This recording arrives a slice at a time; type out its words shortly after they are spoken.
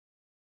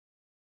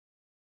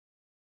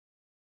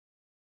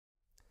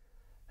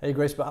Hey,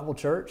 Grace Bible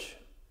Church.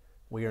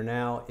 We are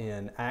now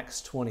in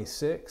Acts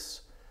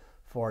 26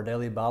 for our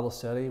daily Bible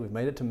study. We've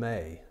made it to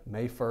May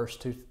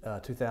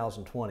 1st,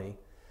 2020.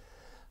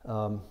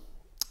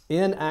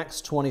 In Acts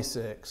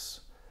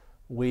 26,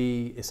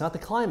 it's not the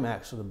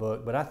climax of the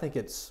book, but I think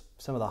it's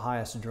some of the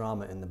highest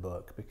drama in the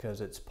book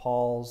because it's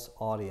Paul's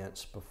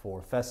audience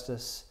before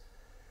Festus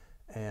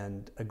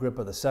and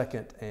Agrippa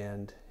II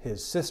and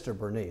his sister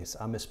Bernice.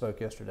 I misspoke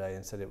yesterday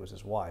and said it was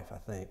his wife, I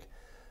think.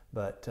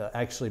 But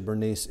actually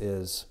Bernice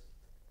is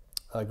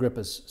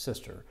Agrippa's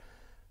sister.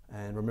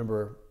 And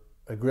remember,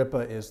 Agrippa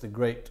is the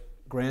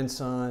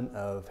great-grandson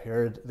of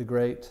Herod the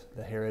Great,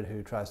 the Herod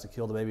who tries to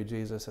kill the baby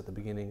Jesus at the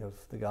beginning of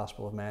the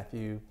Gospel of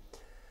Matthew.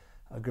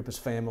 Agrippa's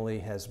family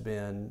has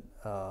been,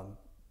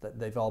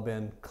 they've all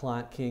been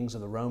client kings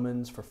of the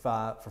Romans for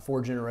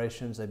 4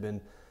 generations. They've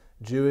been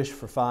Jewish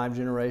for 5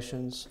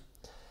 generations.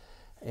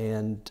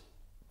 And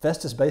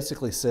Festus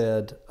basically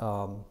said,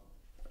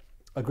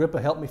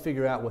 Agrippa, help me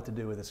figure out what to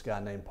do with this guy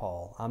named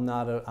Paul. I'm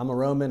a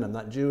Roman, I'm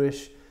not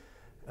Jewish.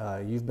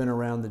 You've been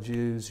around the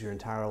Jews your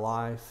entire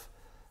life.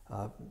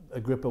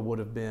 Agrippa would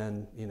have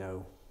been,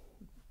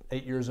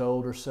 8 years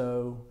old or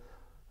so,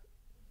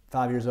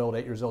 5 years old,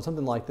 8 years old,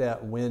 something like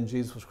that when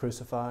Jesus was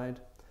crucified.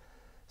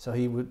 So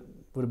he would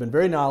have been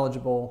very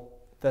knowledgeable.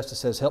 Festus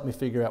says, help me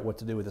figure out what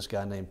to do with this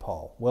guy named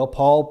Paul. Well,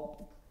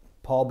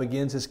 Paul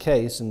begins his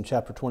case in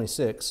chapter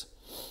 26.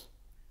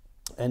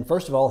 And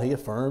first of all, he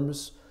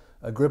affirms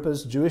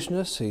Agrippa's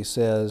Jewishness. He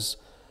says,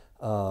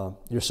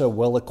 you're so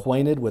well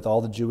acquainted with all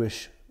the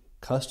Jewish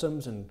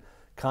customs and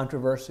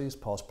controversies.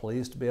 Paul's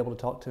pleased to be able to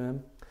talk to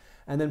him.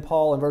 And then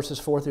Paul in verses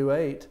 4 through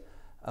 8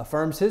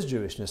 affirms his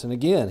Jewishness. And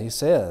again, he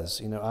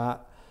says,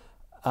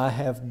 I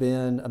have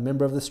been a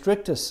member of the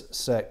strictest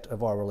sect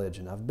of our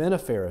religion. I've been a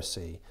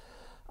Pharisee.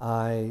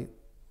 I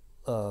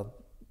am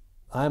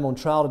on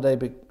trial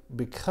today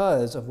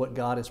because of what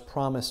God has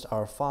promised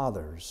our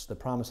fathers, the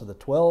promise of the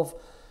 12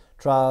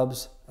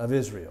 tribes of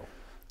Israel.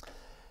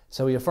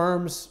 So he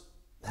affirms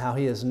how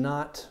he is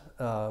not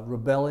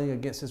rebelling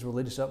against his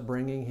religious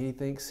upbringing. He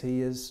thinks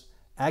he is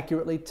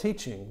accurately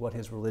teaching what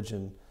his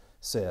religion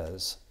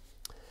says.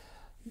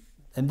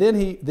 And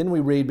then we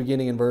read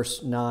beginning in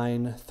verse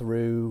 9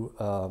 through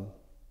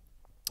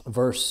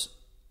verse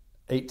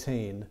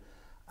 18,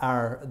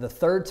 the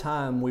third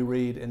time we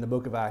read in the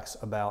book of Acts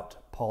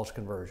about Paul's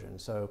conversion.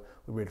 So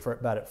we read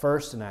about it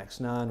first in Acts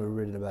 9, we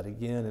read about it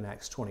again in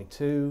Acts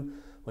 22,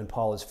 when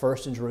Paul is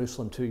first in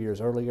Jerusalem 2 years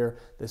earlier.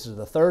 This is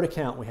the third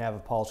account we have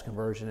of Paul's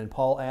conversion, and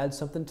Paul adds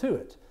something to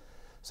it,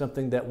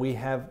 something that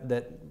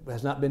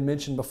has not been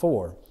mentioned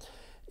before.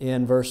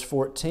 In verse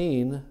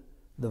 14,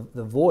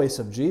 the voice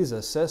of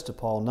Jesus says to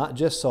Paul, not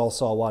just Saul,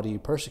 Saul, why do you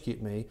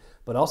persecute me,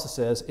 but also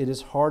says, it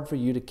is hard for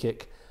you to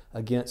kick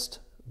against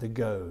the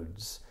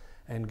goads.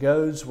 And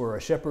goads were a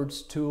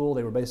shepherd's tool.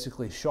 They were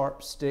basically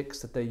sharp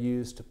sticks that they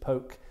used to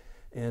poke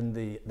in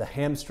the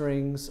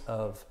hamstrings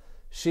of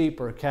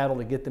sheep or cattle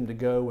to get them to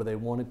go where they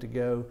wanted to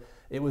go.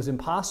 It was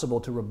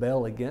impossible to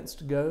rebel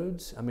against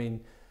goads.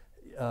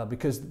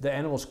 Because the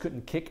animals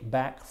couldn't kick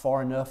back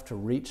far enough to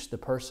reach the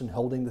person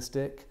holding the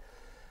stick.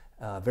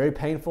 Very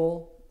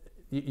painful.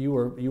 You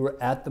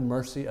were at the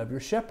mercy of your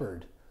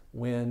shepherd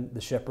when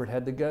the shepherd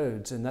had the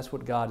goads, and that's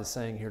what God is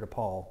saying here to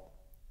Paul.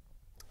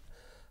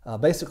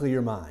 Basically,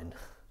 you're mine.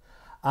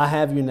 I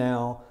have you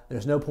now.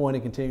 There's no point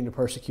in continuing to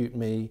persecute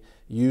me.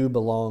 You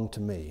belong to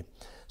me.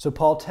 So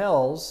Paul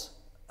tells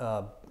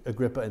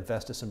Agrippa and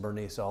Festus and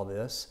Bernice all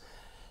this.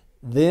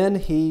 Then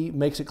he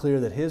makes it clear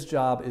that his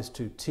job is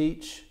to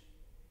teach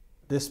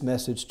this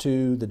message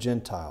to the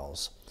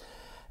Gentiles.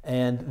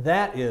 And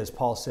that is,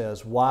 Paul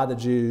says, why the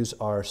Jews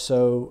are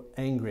so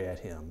angry at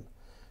him.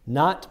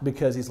 Not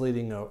because he's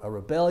leading a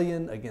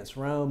rebellion against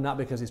Rome, not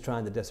because he's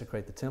trying to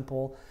desecrate the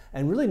temple,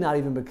 and really not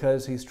even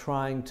because he's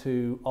trying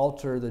to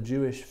alter the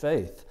Jewish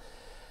faith.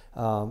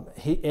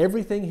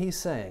 Everything he's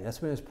saying, that's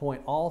been his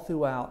point all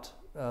throughout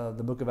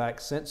the book of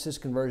Acts since his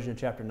conversion in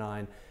chapter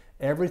 9.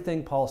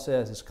 Everything Paul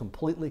says is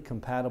completely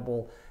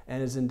compatible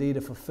and is indeed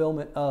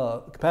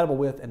compatible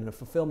with and a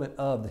fulfillment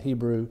of the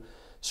Hebrew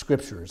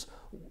Scriptures.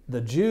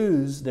 The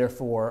Jews,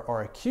 therefore,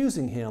 are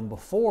accusing him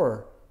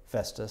before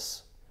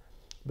Festus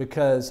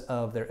because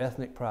of their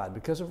ethnic pride,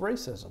 because of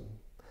racism,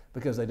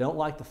 because they don't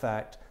like the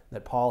fact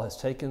that Paul has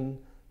taken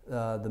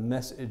the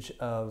message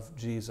of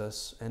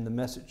Jesus and the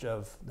message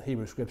of the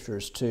Hebrew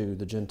Scriptures to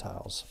the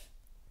Gentiles.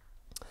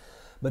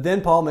 But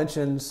then Paul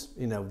mentions,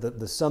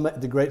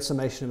 the great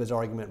summation of his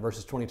argument,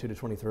 verses 22 to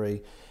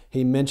 23.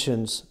 He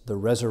mentions the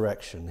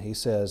resurrection. He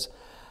says,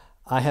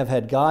 I have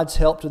had God's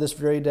help to this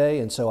very day,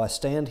 and so I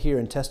stand here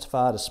and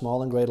testify to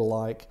small and great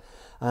alike.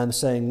 I am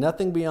saying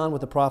nothing beyond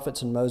what the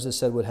prophets and Moses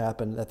said would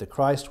happen, that the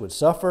Christ would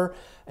suffer,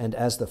 and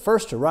as the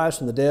first to rise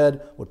from the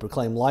dead, would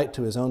proclaim light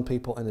to his own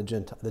people and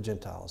the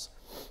Gentiles.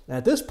 And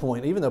at this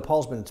point, even though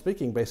Paul's been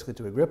speaking basically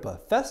to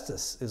Agrippa,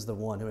 Festus is the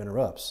one who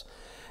interrupts.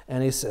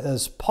 And he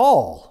says,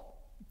 Paul,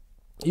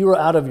 you are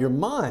out of your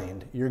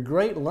mind. Your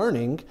great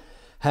learning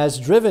has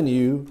driven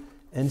you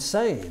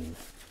insane.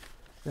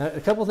 Now,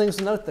 a couple of things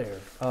to note there.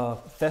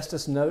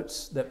 Festus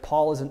notes that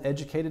Paul is an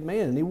educated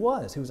man, and he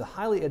was. He was a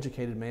highly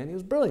educated man. He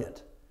was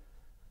brilliant.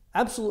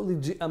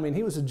 Absolutely,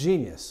 he was a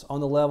genius on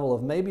the level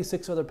of maybe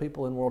 6 other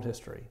people in world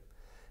history.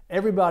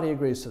 Everybody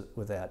agrees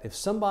with that. If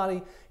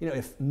somebody,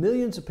 if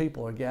millions of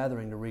people are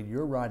gathering to read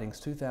your writings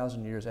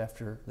 2,000 years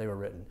after they were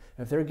written,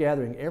 and if they're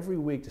gathering every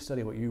week to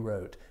study what you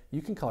wrote,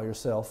 you can call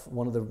yourself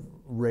one of the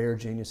rare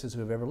geniuses who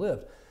have ever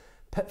lived.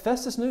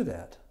 Festus knew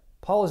that.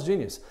 Paul is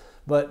genius.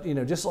 But,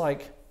 just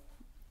like,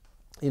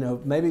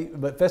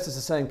 but Festus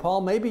is saying,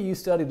 Paul, maybe you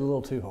studied a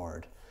little too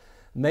hard.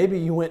 Maybe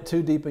you went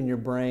too deep in your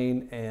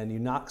brain and you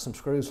knocked some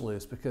screws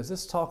loose, because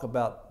this talk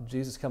about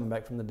Jesus coming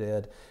back from the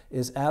dead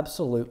is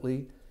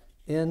absolutely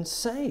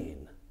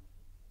insane.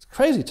 It's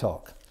crazy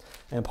talk.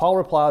 And Paul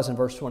replies in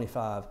verse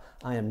 25,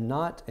 I am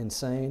not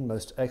insane,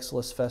 most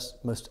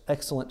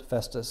excellent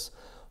Festus.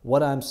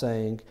 What I'm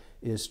saying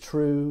is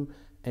true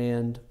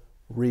and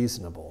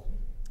reasonable.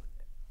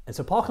 And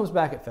so Paul comes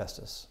back at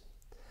Festus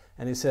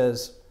and he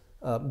says,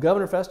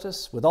 Governor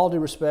Festus, with all due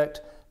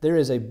respect, there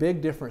is a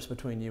big difference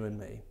between you and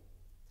me.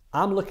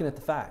 I'm looking at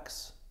the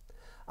facts.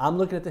 I'm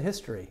looking at the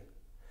history.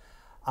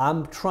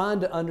 I'm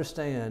trying to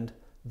understand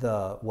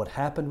what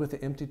happened with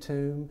the empty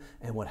tomb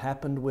and what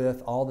happened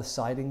with all the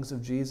sightings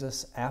of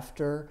Jesus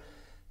after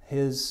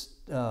his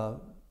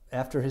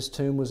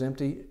tomb was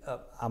empty.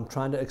 I'm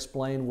trying to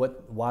explain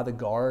why the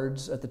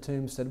guards at the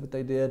tomb said what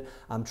they did.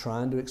 I'm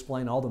trying to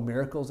explain all the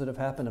miracles that have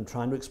happened. I'm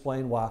trying to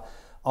explain why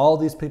all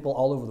these people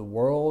all over the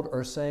world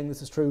are saying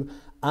this is true.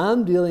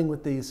 I'm dealing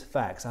with these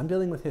facts. I'm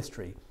dealing with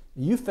history.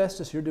 You,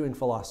 Festus, you're doing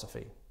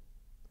philosophy.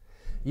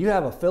 You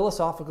have a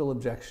philosophical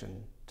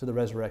objection to the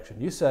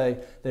resurrection. You say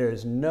there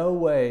is no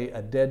way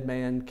a dead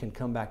man can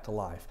come back to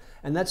life.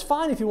 And that's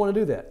fine if you want to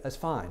do that. That's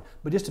fine.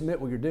 But just admit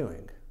what you're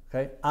doing.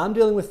 Okay? I'm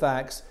dealing with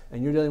facts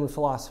and you're dealing with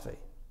philosophy.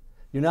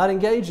 You're not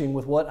engaging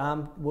with what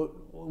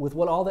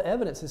all the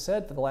evidence has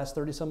said for the last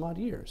 30 some odd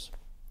years.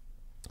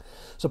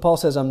 So Paul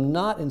says, I'm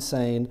not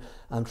insane.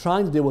 I'm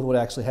trying to deal with what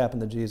actually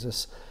happened to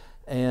Jesus.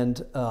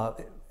 And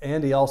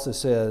he also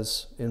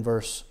says in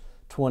verse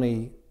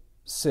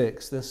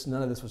 26,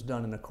 none of this was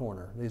done in a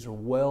corner. These are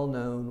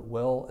well-known,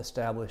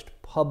 well-established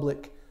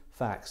public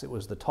facts. It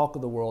was the talk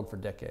of the world for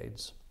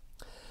decades.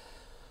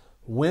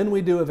 When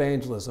we do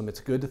evangelism, it's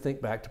good to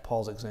think back to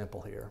Paul's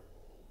example here.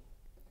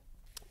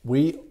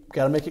 We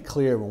got to make it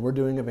clear when we're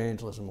doing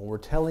evangelism, when we're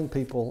telling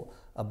people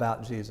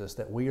about Jesus,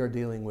 that we are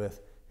dealing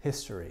with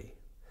history.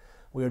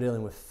 We are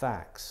dealing with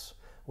facts.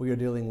 We are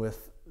dealing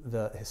with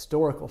the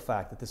historical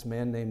fact that this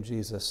man named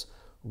Jesus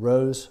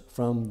rose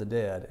from the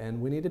dead. And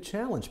we need to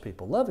challenge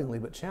people, lovingly,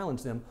 but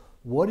challenge them.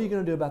 What are you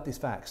going to do about these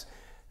facts?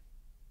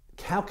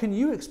 How can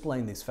you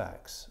explain these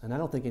facts? And I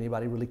don't think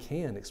anybody really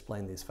can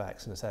explain these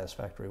facts in a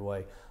satisfactory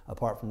way,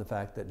 apart from the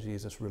fact that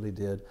Jesus really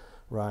did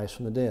rise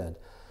from the dead.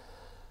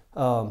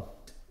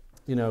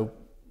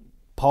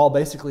 Paul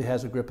basically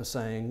has Agrippa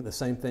saying the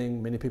same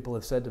thing many people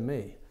have said to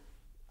me.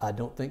 I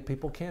don't think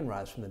people can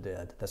rise from the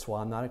dead. That's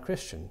why I'm not a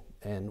Christian.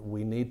 And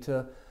we need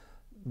to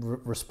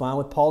respond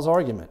with Paul's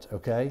argument,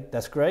 okay?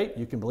 That's great.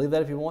 You can believe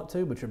that if you want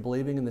to, but you're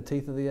believing in the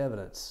teeth of the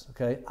evidence,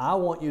 okay? I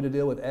want you to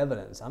deal with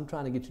evidence. I'm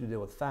trying to get you to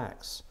deal with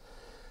facts.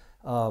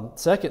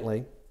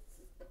 Secondly,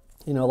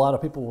 a lot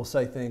of people will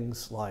say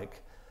things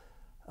like,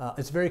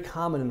 it's very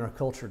common in our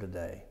culture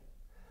today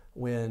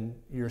when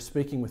you're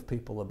speaking with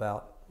people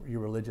about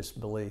your religious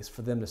beliefs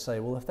for them to say,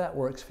 well, if that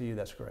works for you,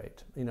 that's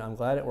great. I'm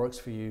glad it works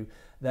for you.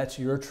 That's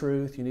your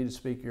truth. You need to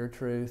speak your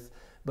truth.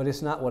 But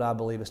it's not what I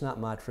believe. It's not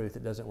my truth.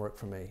 It doesn't work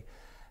for me.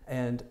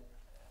 And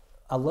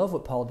I love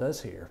what Paul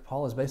does here.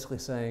 Paul is basically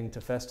saying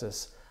to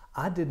Festus,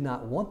 I did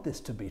not want this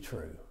to be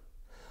true.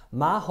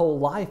 My whole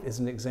life is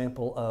an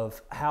example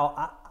of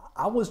how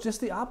I was just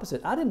the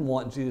opposite. I didn't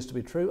want Jesus to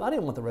be true. I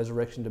didn't want the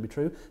resurrection to be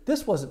true.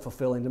 This wasn't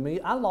fulfilling to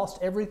me. I lost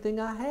everything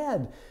I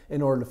had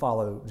in order to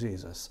follow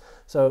Jesus.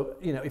 So,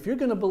 if you're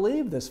going to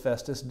believe this,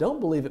 Festus,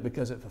 don't believe it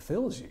because it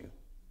fulfills you.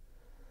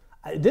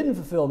 It didn't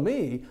fulfill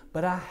me,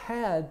 but I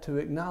had to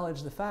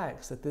acknowledge the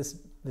facts that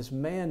this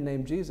man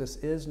named Jesus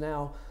is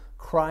now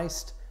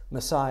Christ,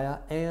 Messiah,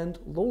 and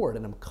Lord.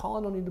 And I'm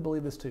calling on you to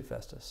believe this too,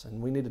 Festus.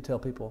 And we need to tell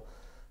people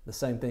the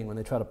same thing when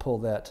they try to pull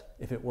that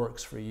if it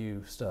works for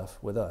you stuff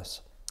with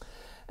us.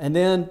 And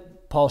then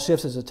Paul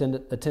shifts his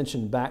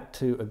attention back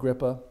to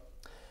Agrippa.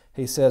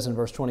 He says in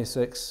verse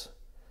 26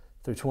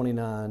 through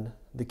 29,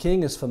 the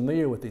king is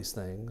familiar with these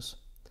things,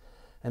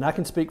 and I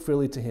can speak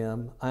freely to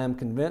him. I am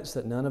convinced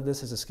that none of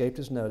this has escaped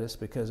his notice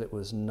because it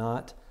was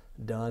not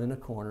done in a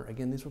corner.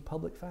 Again, these were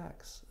public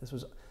facts.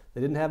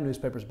 They didn't have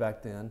newspapers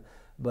back then,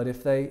 but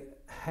if they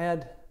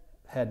had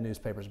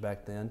newspapers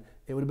back then,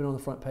 it would have been on the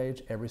front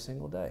page every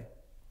single day.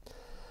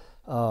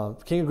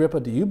 King Agrippa,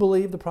 do you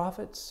believe the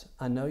prophets?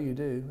 I know you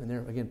do. And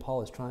there again,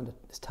 Paul is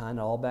tying it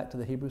all back to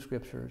the Hebrew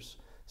Scriptures,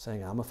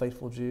 saying, I'm a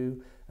faithful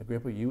Jew.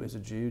 Agrippa, you as a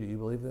Jew, do you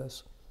believe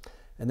this?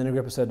 And then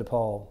Agrippa said to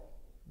Paul,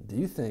 do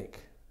you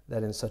think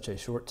that in such a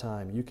short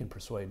time you can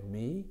persuade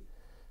me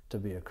to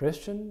be a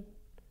Christian?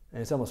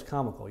 And it's almost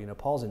comical.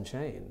 Paul's in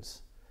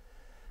chains.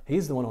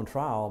 he's the one on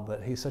trial,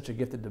 but he's such a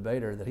gifted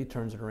debater that he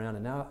turns it around,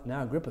 and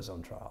now Agrippa's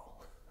on trial.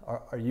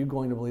 Are you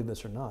going to believe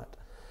this or not?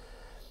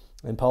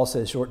 And Paul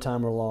says, short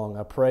time or long,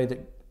 I pray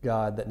that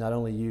God, that not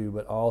only you,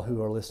 but all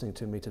who are listening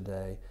to me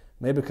today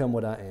may become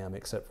what I am,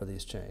 except for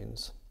these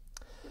chains.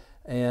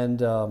 And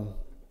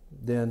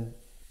then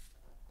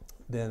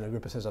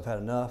Agrippa says, I've had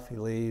enough. He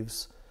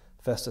leaves.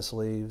 Festus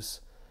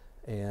leaves.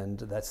 And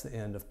that's the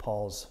end of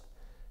Paul's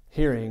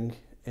hearing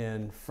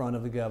in front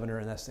of the governor,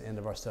 and that's the end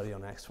of our study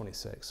on Acts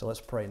 26. So let's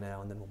pray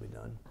now, and then we'll be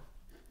done.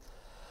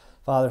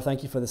 Father,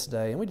 thank you for this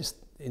day. And we just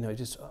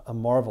a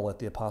marvel at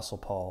the Apostle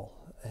Paul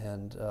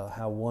and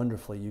how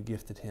wonderfully you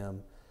gifted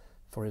him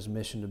for his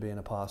mission to be an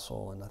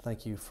apostle. And I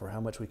thank you for how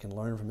much we can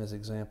learn from his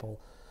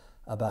example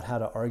about how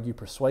to argue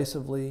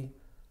persuasively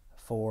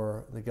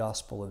for the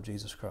gospel of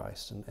Jesus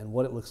Christ and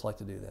what it looks like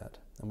to do that.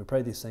 And we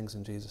pray these things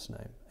in Jesus'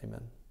 name.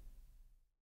 Amen.